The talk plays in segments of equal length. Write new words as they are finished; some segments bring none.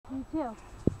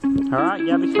downhill. All right,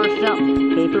 Gabby's first jump,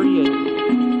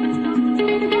 K38.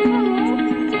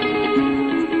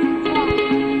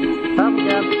 Come,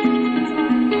 Gab.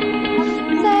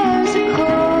 There's a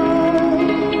cold,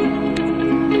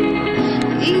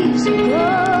 leaves of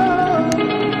gold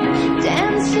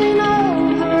dancing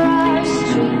over our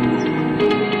street.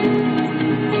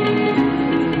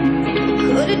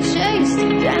 Could have chased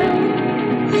it down,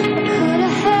 I could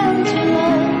have held your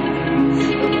love,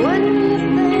 but when you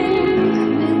think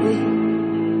we weak,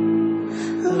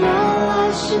 well, I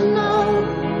should know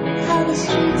how the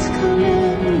streets come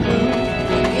in.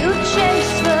 You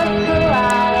chase the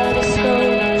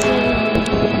kaleidoscope dream.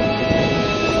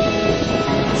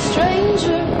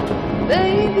 Stranger,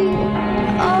 baby,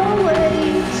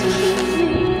 always keep me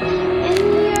in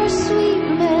your sweet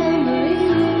memory.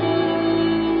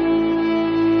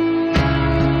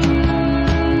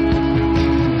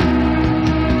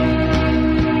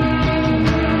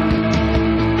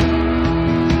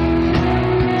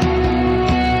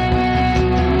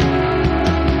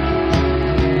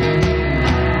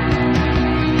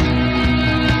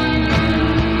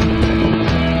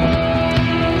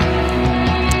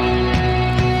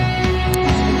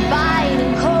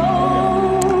 Biting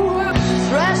cold,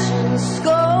 fresh and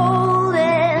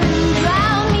scolding,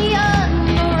 drown me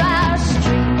under our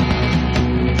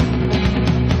street.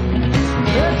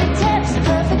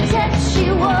 Perfect text she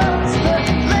was,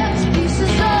 perfect lips, pieces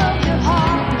of your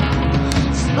heart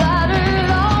splattered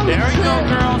on the There we go, cliff.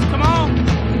 girls. Come on.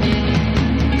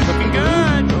 Looking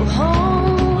good. Go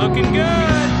home, Looking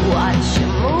good. watch you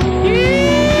move.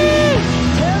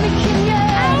 Tell me, can you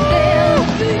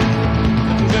feel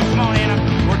Looking good. Come on, Anna.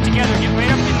 Work together. Get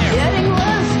right up in there. getting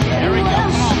worse, There we getting go,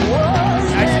 worse? come on. She was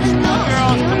Nice and getting smooth, worse,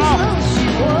 girls, she come was on. worse, she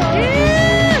was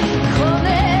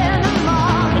coming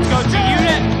along. Let's go,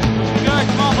 G-Unit. Good.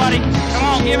 Come on, buddy. Come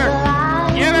on, give her.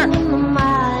 Give her.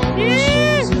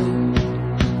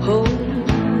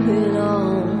 Holding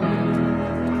on.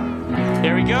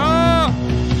 There we go.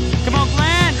 Come on,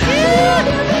 Glenn. Looking good.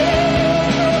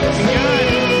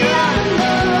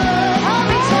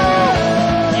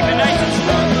 Keep it nice and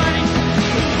smooth, buddy.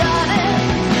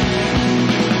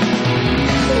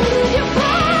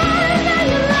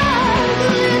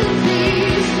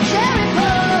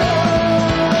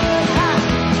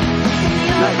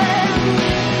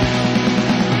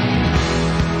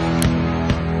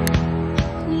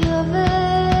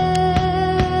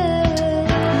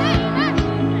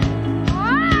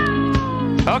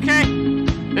 Okay.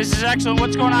 This is excellent.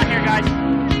 What's going on here, guys?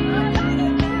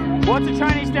 What's a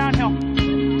Chinese downhill?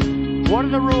 What are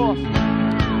the rules?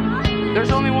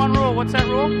 There's only one rule. What's that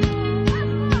rule?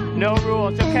 No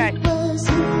rules. Okay.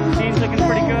 Scene's looking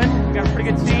pretty good. We got a pretty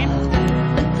good scene.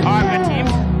 All right, we got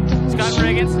teams. Scott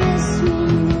Reagan's.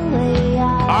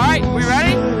 All right, we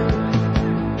ready?